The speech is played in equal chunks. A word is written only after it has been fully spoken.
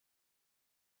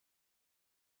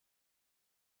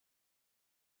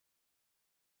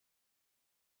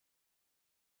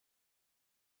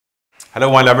Hello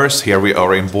wine lovers, here we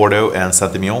are in Bordeaux and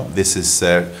Saint-Emilion. This is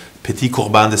Petit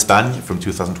Corbin Despagne from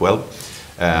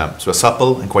 2012. So a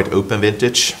supple and quite open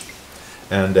vintage.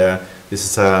 And this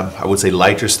is I would say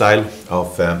lighter style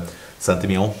of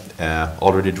Saint-Emilion,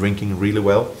 already drinking really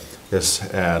well. There's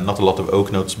not a lot of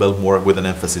oak notes, but more with an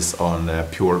emphasis on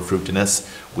pure fruitiness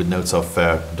with notes of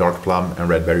dark plum and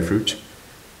red berry fruit.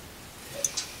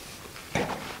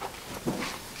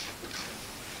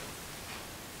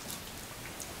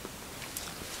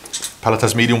 Palate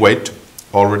has medium weight,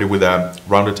 already with a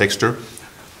rounded texture,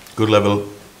 good level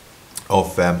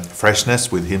of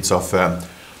freshness with hints of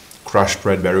crushed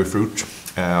red berry fruit,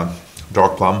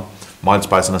 dark plum, mild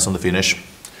spiciness on the finish,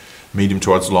 medium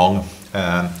towards long.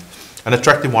 An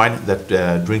attractive wine that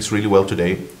drinks really well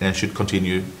today and should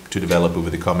continue to develop over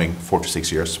the coming 4 to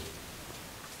 6 years.